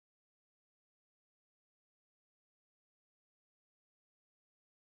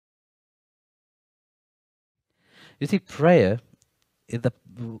You see, prayer is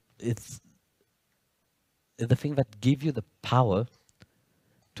it's the thing that gives you the power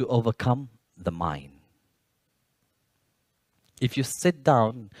to overcome the mind. If you sit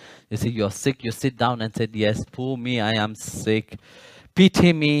down, you see you're sick, you sit down and say, yes, poor me, I am sick,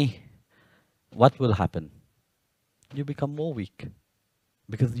 pity me, what will happen? You become more weak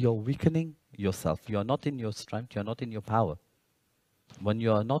because you're weakening yourself. You're not in your strength, you're not in your power. When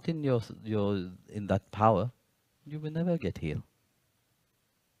you're not in in that power, you will never get healed.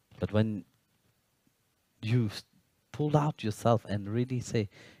 But when you pull out yourself and really say,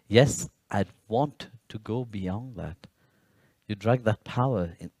 yes, I want to go beyond that. You drag that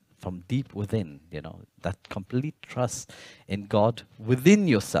power from deep within, that complete trust in God within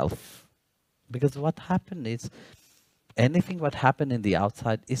yourself. Because what happened is, anything what happened in the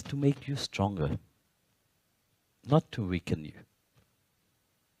outside is to make you stronger, not to weaken you.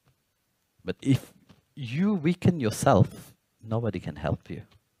 But if you weaken yourself, nobody can help you.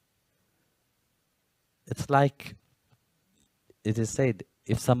 It's like it is said,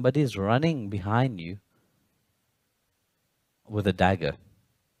 if somebody is running behind you with a dagger,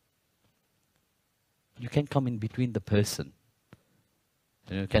 you can come in between the person.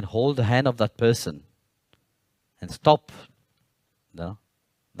 You can hold the hand of that person and stop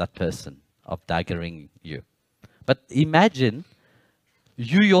that person of daggering you. But imagine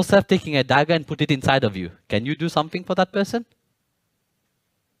you yourself taking a dagger and put it inside of you. Can you do something for that person?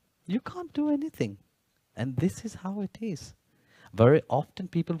 You can't do anything. And this is how it is. Very often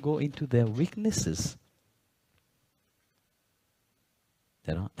people go into their weaknesses,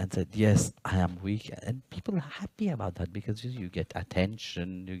 and said, yes, I am weak. And people are happy about that because you get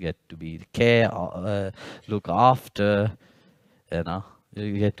attention, you get to be look after,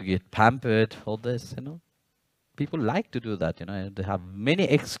 you get to get pampered, all this, People like to do that, they have many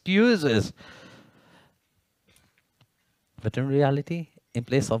excuses. But in reality, in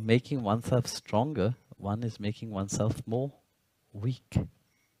place of making oneself stronger, one is making oneself more weak.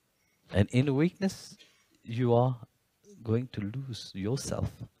 And in weakness, you are going to lose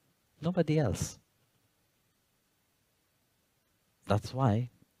yourself, nobody else. That's why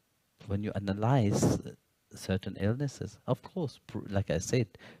when you analyze certain illnesses, of course, like I said,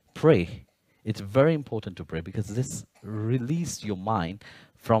 pray. It's very important to pray because this releases your mind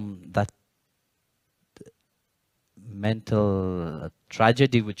from that mental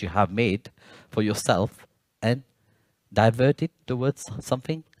tragedy which you have made for yourself and divert it towards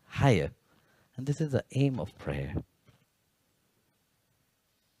something higher. And this is the aim of prayer.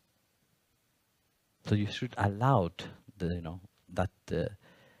 So you should allow that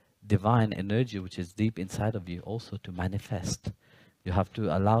divine energy which is deep inside of you also to manifest. You have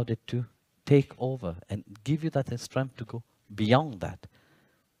to allow it to take over and give you that strength to go beyond that.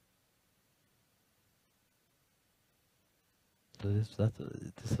 So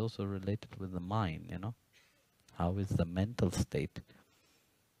this is also related with the mind, How is the mental state?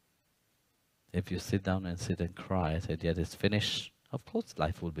 If you sit down and cry, I said, yeah, it's finished. Of course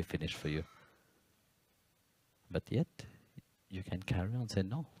life will be finished for you. But yet, you can carry on and say,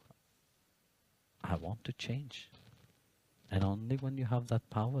 no, I want to change. And only when you have that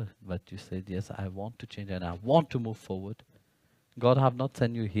power that you say, yes, I want to change and I want to move forward. God have not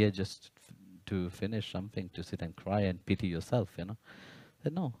sent you here just to finish something, to sit and cry and pity yourself, Say,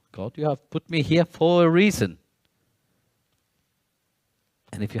 no, God, you have put me here for a reason.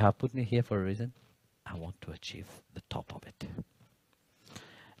 And if you have put me here for a reason, I want to achieve the top of it.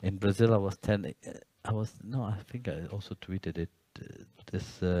 In Brazil, I think I also tweeted it.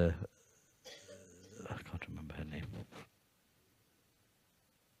 I can't remember her name.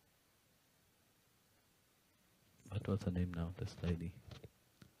 What was her name now, this lady?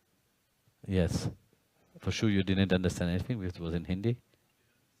 Yes. For sure you didn't understand anything because it was in Hindi.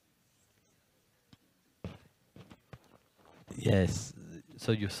 Yes.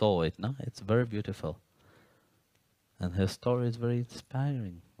 So you saw it, no? It's very beautiful. And her story is very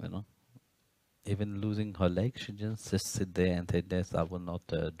inspiring, Even losing her leg, she just sit there and said, yes, I will not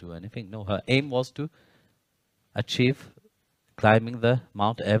do anything. No, her aim was to achieve climbing the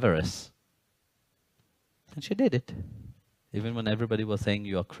Mount Everest. And she did it. Even when everybody was saying,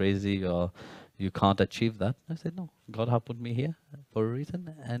 you are crazy, or you can't achieve that. I said, no, God has put me here for a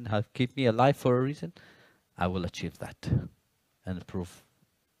reason and has kept me alive for a reason. I will achieve that and prove.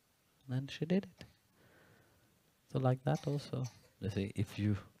 And she did it. So like that also, they say, if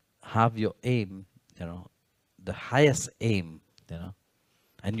you have your aim, the highest aim,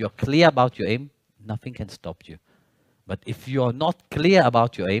 and you're clear about your aim, nothing can stop you. But if you're not clear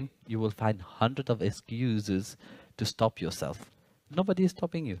about your aim, you will find hundreds of excuses to stop yourself. Nobody is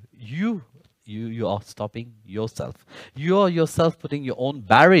stopping you. You are stopping yourself. You are yourself putting your own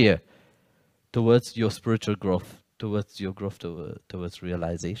barrier towards your spiritual growth, towards your growth, towards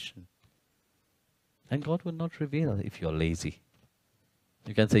realization. And God will not reveal if you're lazy.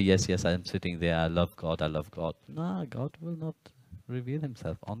 You can say, yes, yes, I'm sitting there, I love God, I love God. No, God will not reveal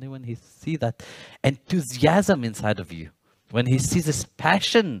himself. Only when he sees that enthusiasm inside of you, when he sees this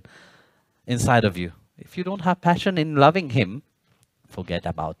passion inside of you. If you don't have passion in loving him, forget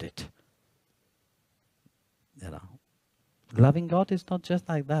about it. You know, loving God is not just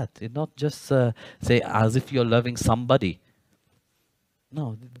like that. It's not just say as if you're loving somebody.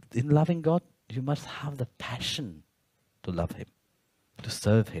 No, in loving God, you must have the passion to love him, to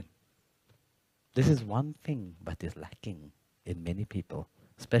serve him. This is one thing but is lacking in many people,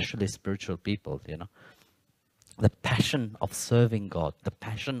 especially spiritual people, you know. The passion of serving God, the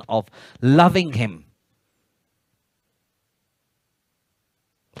passion of loving him.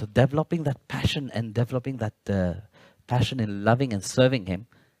 So developing that passion and developing that passion in loving and serving him,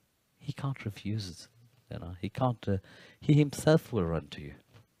 he can't refuse. You know, he can't. He himself will run to you.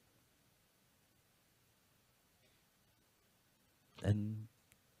 And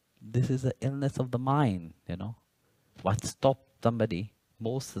this is the illness of the mind. You know, what stops somebody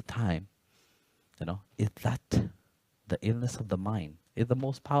most of the time, you know, is that the illness of the mind is the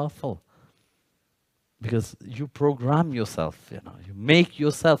most powerful. Because you program yourself, you know, you make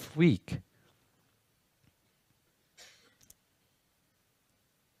yourself weak.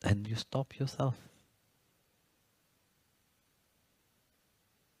 And you stop yourself.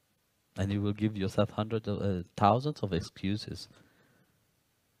 And you will give yourself hundreds of thousands of excuses.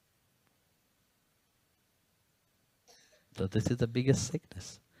 So this is the biggest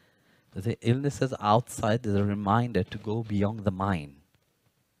sickness. The illnesses outside is a reminder to go beyond the mind.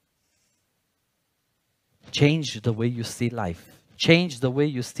 Change the way you see life. Change the way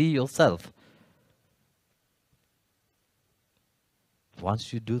you see yourself.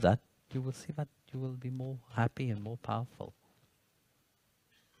 Once you do that, you will see that you will be more happy and more powerful.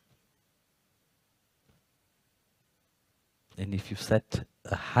 And if you set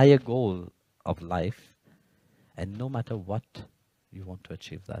a higher goal of life, and no matter what you want to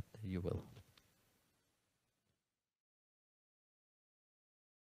achieve that, you will.